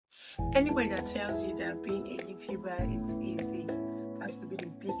Anybody that tells you that being a YouTuber it's easy has to be the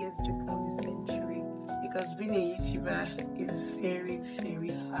biggest joke of the century, because being a YouTuber is very,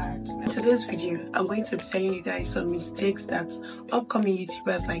 very hard. In today's video, I'm going to be telling you guys some mistakes that upcoming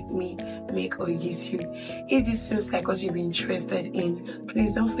YouTubers like me make on YouTube. If this seems like what you've been interested in,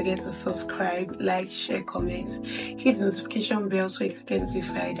 please don't forget to subscribe, like, share, comment, hit the notification bell so you can get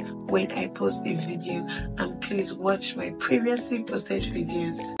notified when I post a video, and please watch my previously posted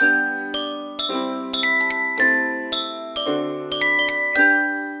videos.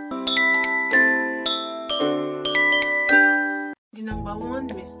 The number one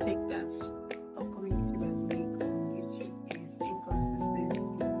mistake that's upcoming YouTubers make on YouTube is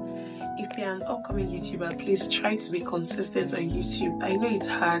inconsistency. If you're an upcoming YouTuber, please try to be consistent on YouTube. I know it's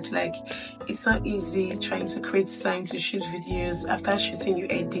hard, like it's not easy trying to create time to shoot videos. After shooting, you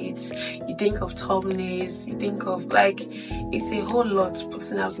edit, you think of thumbnails, you think of it's a whole lot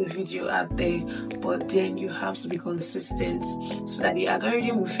putting out a video out there, but then you have to be consistent so that the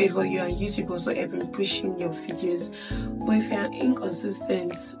algorithm will favor you and YouTube also help in pushing your videos. But if you're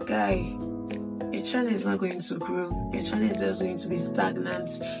inconsistent, guy, your channel is not going to grow. Your channel is just going to be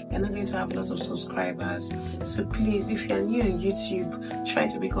stagnant. You're not going to have lots of subscribers. So please, if you're new on YouTube, try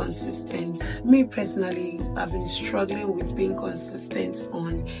to be consistent. Me personally, I've been struggling with being consistent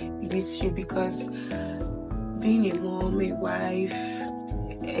on YouTube because being a mom, a wife,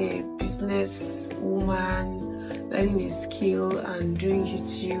 a business woman, learning a skill and doing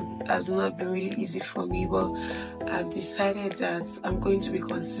YouTube has not been really easy for me, but I've decided that I'm going to be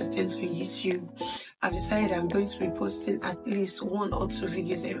consistent on YouTube. I've decided I'm going to be posting at least 1 or 2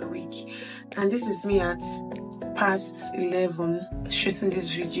 videos every week, and this is me at past 11 shooting this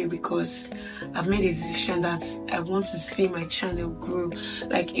video because I've made a decision that I want to see my channel grow.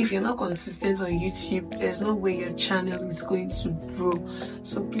 Like, if you're not consistent on YouTube, there's no way your channel is going to grow.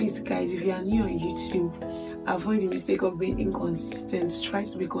 So please guys, if you are new on YouTube, avoid the mistake of being inconsistent. Try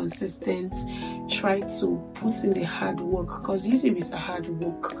to be consistent. Try to put in the hard work, because YouTube is a hard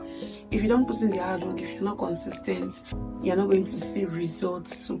work. If you don't put in the hard work, if you're not consistent, you're not going to see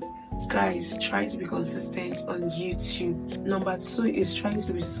results. So guys, try to be consistent on YouTube. Number 2 is trying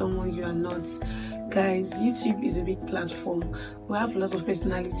to be someone you are not. Guys, YouTube is a big platform. We have a lot of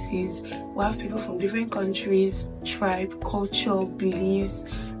personalities. We have people from different countries, tribe, culture, beliefs.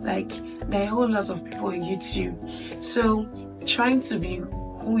 Like, there are a whole lot of people on YouTube. So trying to be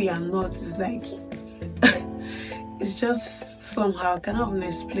who you are not is like it's just somehow I cannot even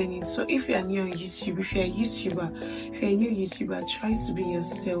explain it. So if you are new on YouTube, if you're a YouTuber, if you're a new YouTuber, try to be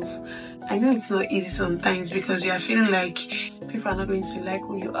yourself. I know it's not easy sometimes because you are feeling like people are not going to like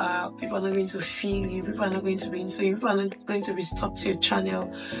who you are, people are not going to feel you, people are not going to be into you, people are not going to be stuck to your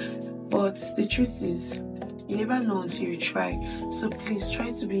channel. But the truth is, you never know until you try. So please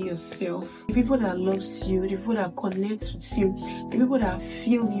try to be yourself. The people that loves you, the people that connect with you, the people that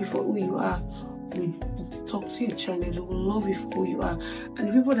feel you for who you are will talk to your channel, they will love you for who you are. And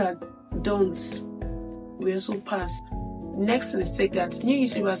the people that don't will also pass. Next mistake that new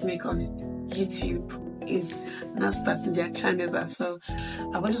YouTubers make on YouTube is not starting their channels at all.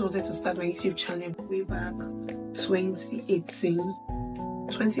 I've always wanted to start my YouTube channel way back 2018 or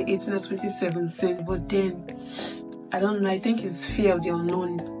 2017, but then I don't know, I think it's fear of the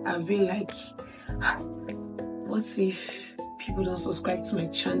unknown. I've been like, what if people don't subscribe to my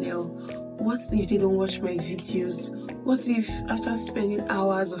channel? What if they don't watch my videos? What if after spending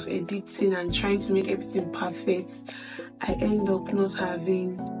hours of editing and trying to make everything perfect, I end up not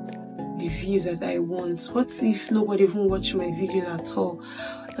having the views that I want? What if nobody even watch my video at all?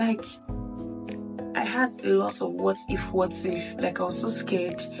 Like, I had a lot of what if. Like, I was so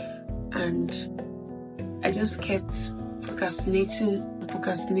scared and I just kept procrastinating.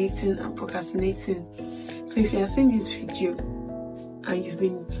 So if you are seeing this video and you've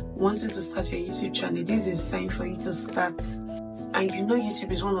been wanting to start your YouTube channel, this is a sign for you to start. And you know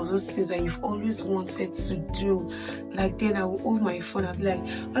YouTube is one of those things that you've always wanted to do. Like, then I will hold my phone and be like,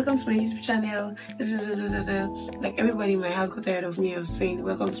 welcome to my YouTube channel. Like, everybody in my house got tired of me of saying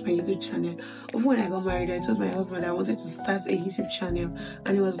welcome to my YouTube channel. Even when I got married, I told my husband I wanted to start a YouTube channel,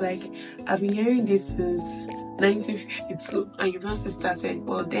 and he was like, I've been hearing this since 1952 and you've not still started.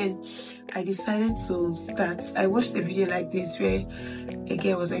 But then I decided to start. I watched a video like this where a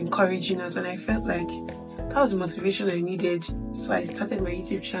girl was encouraging us, and I felt like that was the motivation I needed. So I started my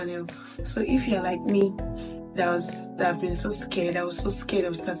YouTube channel. So if you're like me, that I've been so scared, I was so scared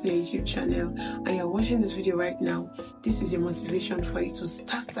of starting a YouTube channel, and you're watching this video right now, this is your motivation for you to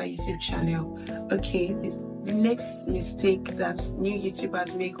start that YouTube channel. Okay, the next mistake that new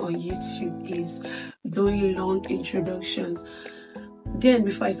YouTubers make on YouTube is doing long introduction. Then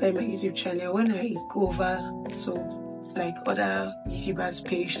before I started my YouTube channel, when I go over to like other YouTubers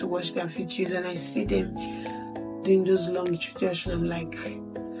page to watch their videos and I see them doing those long introductions, I'm like,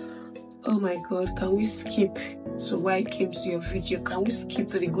 oh my god, can we skip to why I came to your video? Can we skip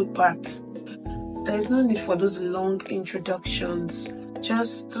to the good parts? There is no need for those long introductions.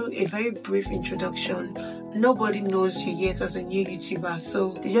 Just do a very brief introduction. Nobody knows you yet as a new YouTuber,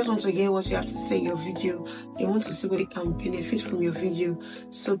 so they just want to hear what you have to say in your video. They want to see what they can benefit from your video.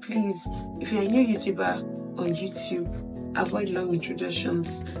 So please, if you're a new YouTuber on YouTube, avoid long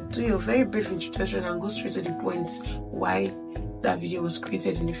introductions. Do your very brief introduction and go straight to the point why that video was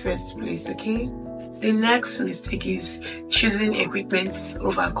created in the first place, okay? The next mistake is choosing equipment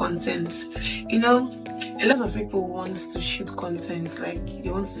over content. You know, a lot of people want to shoot content, like they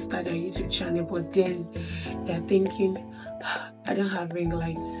want to start their YouTube channel, but then they're thinking, I don't have ring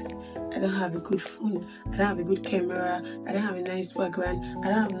lights, I don't have a good phone, I don't have a good camera, I don't have a nice background, I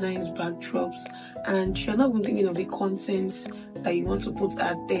don't have nice backdrops, and you're not even thinking of the content that you want to put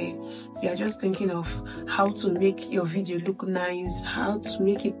out there. You're just thinking of how to make your video look nice, how to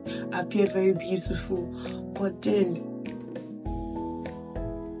make it appear very beautiful. But then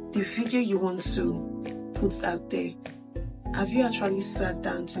the video you want to put out there, have you actually sat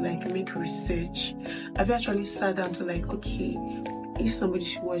down to like make research? Have you actually sat down to like, okay, if somebody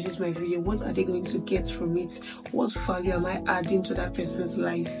should watch this my video, what are they going to get from it? What value am I adding to that person's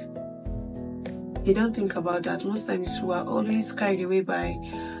life? They don't think about that. Most times we are always carried away by,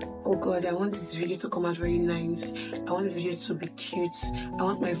 oh god, I want this video to come out very nice, I want the video to be cute, I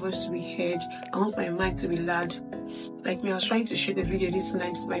want my voice to be heard, I want my mic to be loud. Like me, I was trying to shoot a video this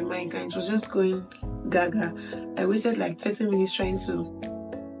night with my mic and it was just going gaga. I wasted like 30 minutes trying to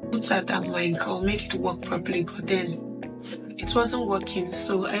put out that mic or make it work properly, but then it wasn't working.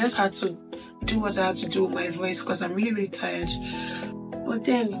 So I just had to do what I had to do with my voice because I'm really, really tired. But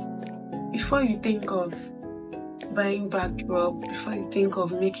then before you think of buying backdrop, before you think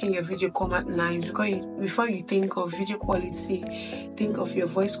of making your video come out nice, before you think of video quality, think of your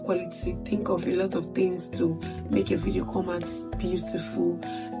voice quality, think of a lot of things to make your video come out beautiful.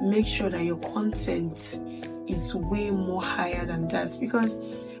 Make sure that your content is way more higher than that, because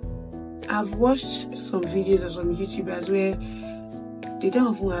I've watched some videos of some YouTubers where they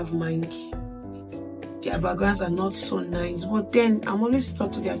don't even have mic, their backgrounds are not so nice, but then I'm always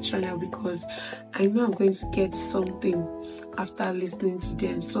stuck to their channel because I know I'm going to get something after listening to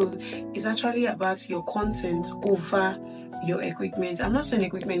them. So it's actually about your content over your equipment. I'm not saying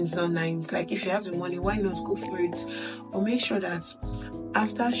equipment is not nice, like if you have the money, why not go for it? But make sure that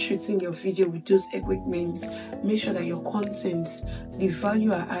after shooting your video with those equipment, make sure that your content, the value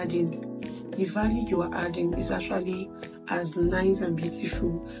you are adding is actually as nice and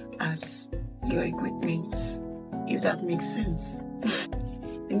beautiful as your equipment, if that makes sense.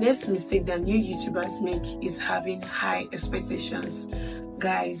 The next mistake that new YouTubers make is having high expectations.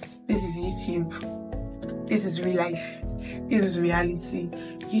 Guys, this is YouTube. This is real life. This is reality.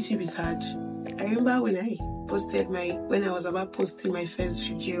 YouTube is hard. I remember when I was about posting my first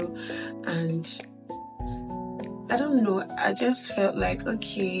video, and I don't know, I just felt like,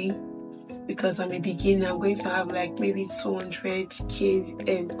 okay, because I'm a beginner, I'm going to have like maybe 200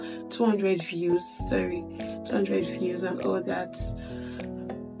 views and all that.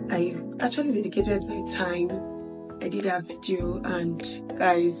 I actually dedicated my time. I did that video, and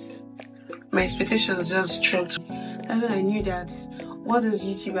guys, my expectations just dropped. And I knew that what those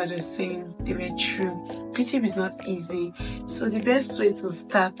YouTubers were saying, they were true. YouTube is not easy, so the best way to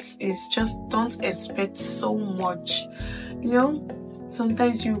start is just don't expect so much. You know,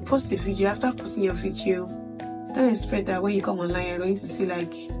 sometimes you post a video, after posting your video, don't expect that when you come online you're going to see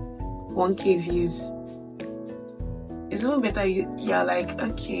like 1k views. It's even better you're like,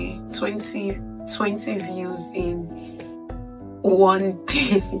 okay, 20 views in one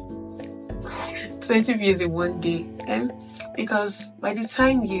day. 20 views in one day. Because by the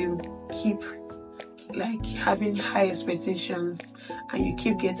time you keep like having high expectations and you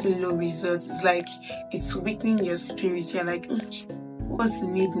keep getting low results, it's like it's weakening your spirit. You're like, what's the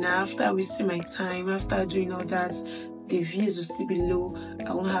need now? After wasting my time, after doing all that, the views will still be low,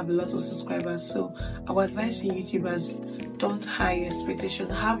 I won't have a lot of subscribers. So I would advise you YouTubers, don't high expectations,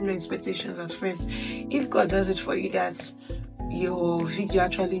 have low expectations at first. If God does it for you that your video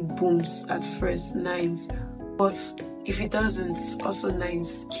actually booms at first, nice. But if it doesn't, also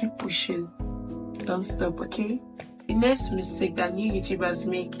nice. Keep pushing, don't stop, okay? The next mistake that new YouTubers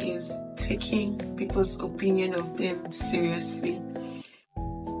make is taking people's opinion of them seriously.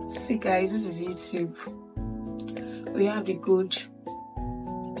 See guys, this is YouTube. We have the good,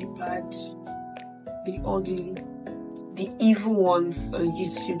 the bad, the ugly, the evil ones on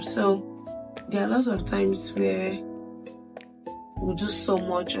YouTube. So there are lots of times where we do so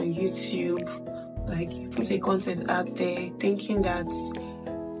much on YouTube, like you put a content out there thinking that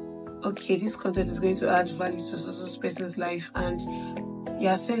okay, this content is going to add value to this person's life, and you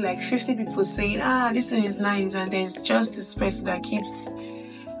are seeing like 50 people saying, this thing is nice, and there's just this person that keeps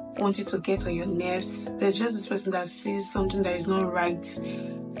wanting to get on your nerves. There's just this person that sees something that is not right.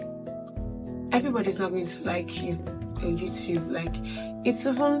 Everybody's not going to like you on YouTube. Like, it's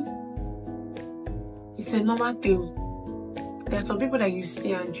a normal thing. There are some people that you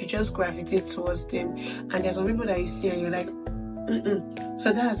see and you just gravitate towards them, and there's some people that you see and you're like,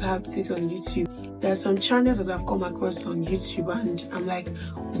 So that's how it is on YouTube. There are some channels that I've come across on YouTube and I'm like,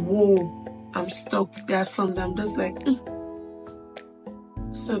 whoa, I'm stuck. There are some that I'm just like,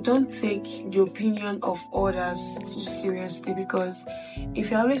 So don't take the opinion of others too seriously, because if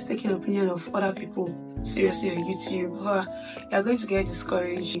you're always taking the opinion of other people seriously on YouTube, you're going to get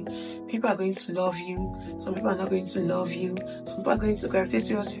discouraged. People are going to love you, some people are not going to love you, some people are going to gravitate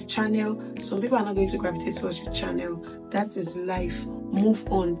towards your channel, some people are not going to gravitate towards your channel. That is life. Move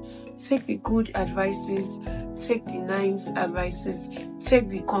on. Take the good advices, take the nice advices, take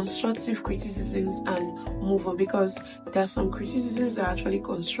the constructive criticisms and move on, because there are some criticisms that are actually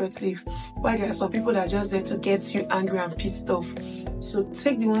constructive, while there are some people that are just there to get you angry and pissed off. So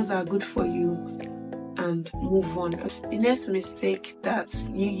take the ones that are good for you and move on. The next mistake that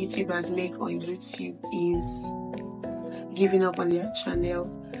new YouTubers make on YouTube is giving up on their channel.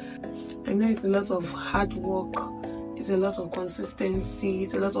 I know it's a lot of hard work, it's a lot of consistency,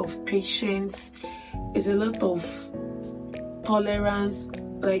 it's a lot of patience, it's a lot of tolerance.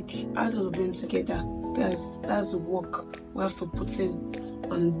 Like, add all of them together. That's the work we have to put in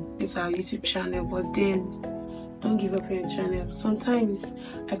on this our YouTube channel. But then don't give up on your channel. Sometimes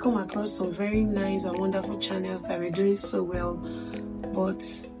I come across some very nice and wonderful channels that are doing so well, but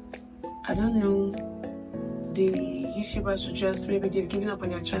I don't know, the YouTubers who just, maybe they've given up on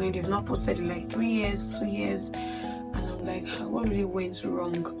their channel, they've not posted in like 3 years, 2 years, and I'm like, what really went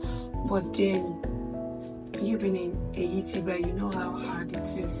wrong? But then, you being a YouTuber, you know how hard it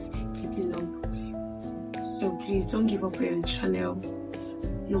is keeping up. So please don't give up on your channel.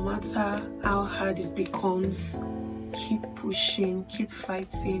 No matter how hard it becomes, keep pushing, keep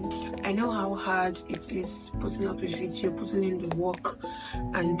fighting. I know how hard it is putting up a video, putting in the work,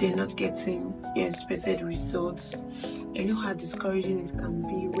 and then not getting your expected results. I know how discouraging it can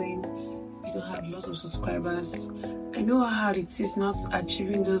be when you don't have lots of subscribers. I know how hard it is not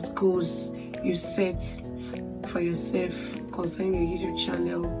achieving those goals you set for yourself concerning your YouTube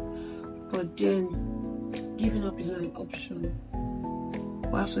channel. But then, giving up is not an option.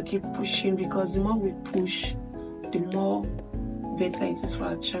 We have to keep pushing, because the more we push, the more better it is for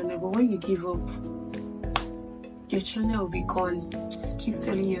our channel. But when you give up, your channel will be gone. Just keep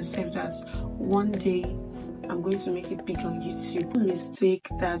telling yourself that one day I'm going to make it big on YouTube. The mistake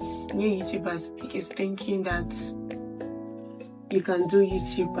that new YouTubers make is thinking that you can do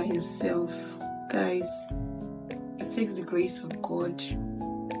YouTube by yourself. Guys, it takes the grace of God,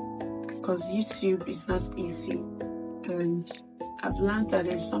 because YouTube is not easy, and I've learned that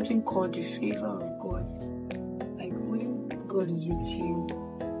there's something called the favor of God. Like, when God is with you,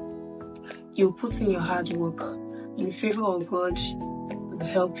 you put in your hard work, and the favor of God will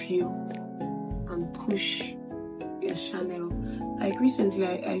help you and push your channel. Like, recently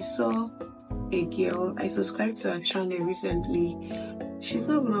I saw a girl, I subscribed to her channel recently. She's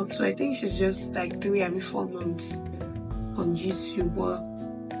not been up to, I think she's just like 3 or 4 months on YouTube,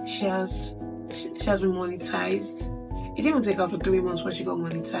 but she has been monetized. It didn't even take after 3 months when she got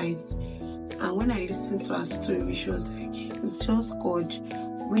monetized. And when I listened to her story, she was like, it's just God.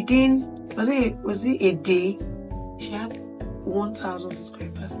 Within, was it a day? She had 1,000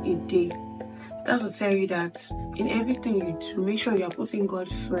 subscribers a day. So that's to tell you that in everything you do, make sure you are putting God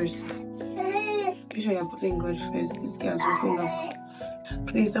first. Make sure you are putting God first. This girl's waking up.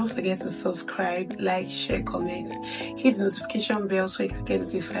 Please don't forget to subscribe, like, share, comment, hit the notification bell so you can get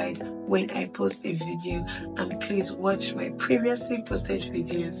notified when I post a video, and please watch my previously posted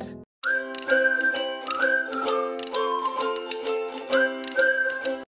videos.